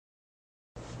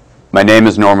My name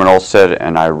is Norman Ollestad,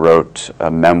 and I wrote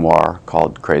a memoir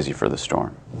called Crazy for the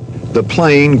Storm. The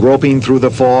plane, groping through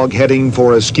the fog, heading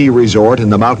for a ski resort in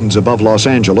the mountains above Los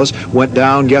Angeles, went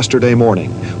down yesterday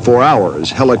morning. For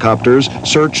hours, helicopters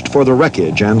searched for the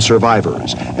wreckage and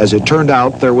survivors. As it turned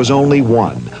out, there was only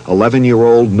one,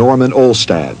 11-year-old Norman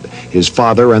Ollestad. His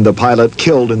father and the pilot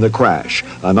killed in the crash.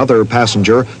 Another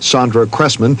passenger, Sandra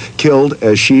Cressman, killed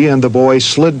as she and the boy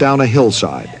slid down a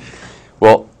hillside.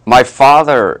 Well, my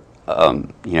father,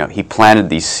 he planted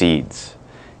these seeds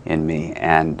in me,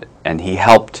 and he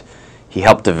helped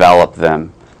develop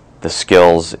them, the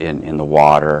skills in the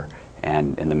water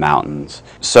and in the mountains.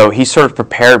 So he sort of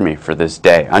prepared me for this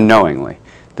day, unknowingly,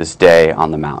 this day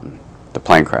on the mountain, the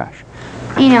plane crash.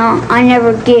 You know, I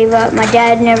never gave up. My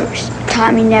dad never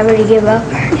taught me never to give up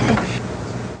or anything.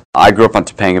 I grew up on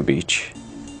Topanga Beach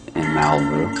in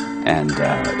Malibu, and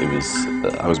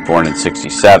I was born in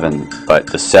 '67, but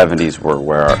the '70s were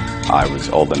where I was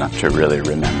old enough to really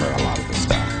remember a lot of the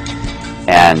stuff.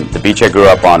 And the beach I grew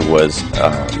up on was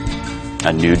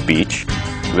a nude beach.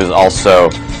 It was also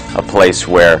a place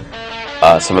where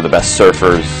some of the best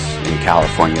surfers in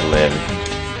California live,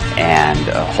 and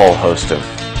a whole host of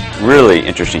really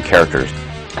interesting characters.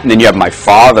 And then you have my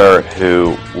father,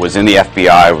 who was in the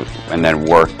FBI and then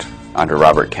worked under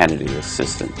Robert Kennedy,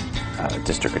 assistant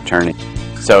district attorney.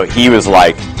 So he was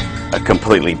like a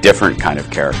completely different kind of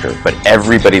character, but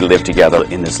everybody lived together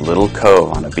in this little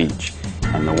cove on a beach.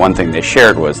 And the one thing they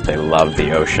shared was they loved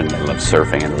the ocean, they loved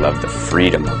surfing, and they loved the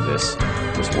freedom of this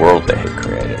world they had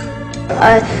created.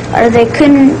 They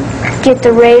couldn't get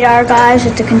the radar guys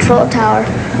at the control tower,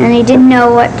 and they didn't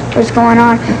know what was going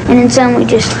on. And then suddenly we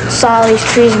just saw these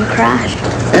trees and crashed.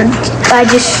 And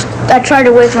I tried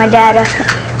to wake my dad up,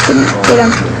 couldn't get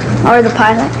him, or the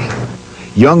pilot.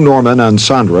 Young Norman and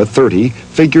Sandra, 30,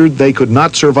 figured they could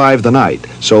not survive the night,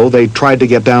 so they tried to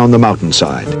get down the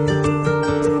mountainside.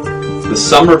 The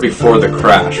summer before the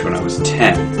crash, when I was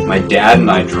 10, my dad and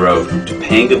I drove from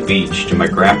Topanga Beach to my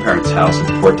grandparents' house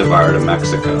in Puerto Vallarta,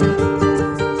 Mexico,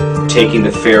 taking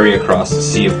the ferry across the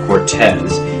Sea of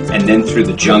Cortez and then through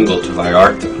the jungle to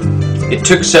Vallarta. It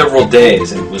took several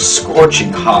days, and it was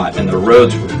scorching hot, and the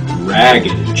roads were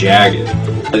ragged and jagged,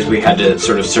 as we had to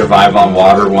sort of survive on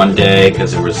water one day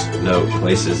because there was no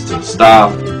places to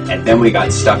stop. And then we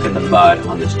got stuck in the mud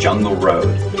on this jungle road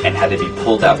and had to be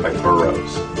pulled out by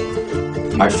burros.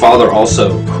 My father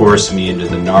also coerced me into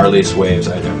the gnarliest waves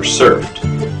I'd ever surfed.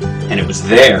 And it was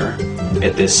there,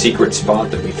 at this secret spot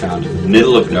that we found in the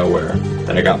middle of nowhere,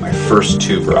 that I got my first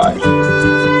tube ride.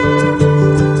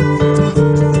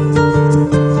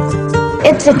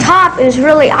 At the top, it was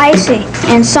really icy,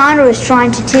 and Sandra was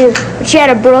trying to too, but she had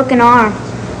a broken arm,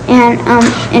 and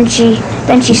then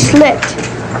she slipped,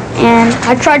 and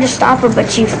I tried to stop her,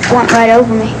 but she went right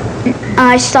over me.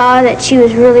 I saw that she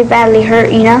was really badly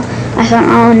hurt, you know. I thought,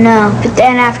 oh no. But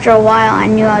then after a while, I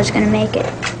knew I was going to make it.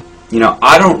 You know,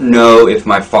 I don't know if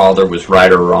my father was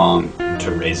right or wrong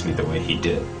to raise me the way he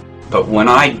did. But when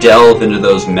I delve into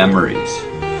those memories,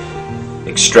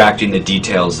 extracting the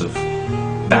details of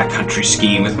backcountry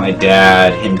skiing with my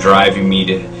dad, him driving me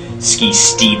to ski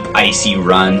steep, icy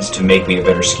runs to make me a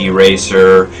better ski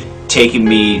racer, taking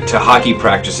me to hockey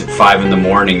practice at 5 in the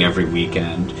morning every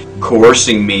weekend,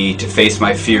 coercing me to face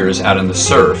my fears out in the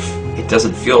surf, it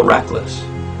doesn't feel reckless.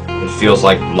 It feels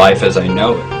like life as I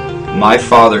know it. My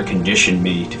father conditioned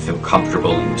me to feel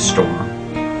comfortable in the storm.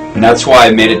 And that's why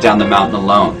I made it down the mountain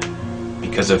alone.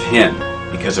 Because of him,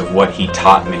 because of what he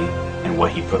taught me and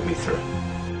what he put me through.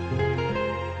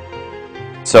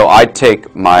 So I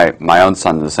take my own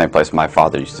son to the same place my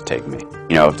father used to take me.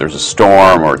 You know, if there's a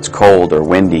storm or it's cold or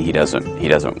windy, he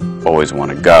doesn't always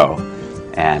want to go.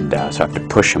 And so I have to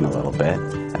push him a little bit,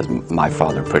 as my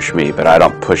father pushed me, but I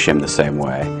don't push him the same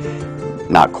way.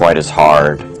 Not quite as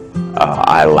hard.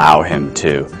 I allow him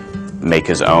to make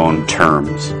his own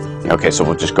terms. Okay, so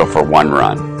we'll just go for one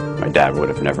run. My dad would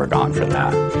have never gone for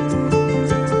that.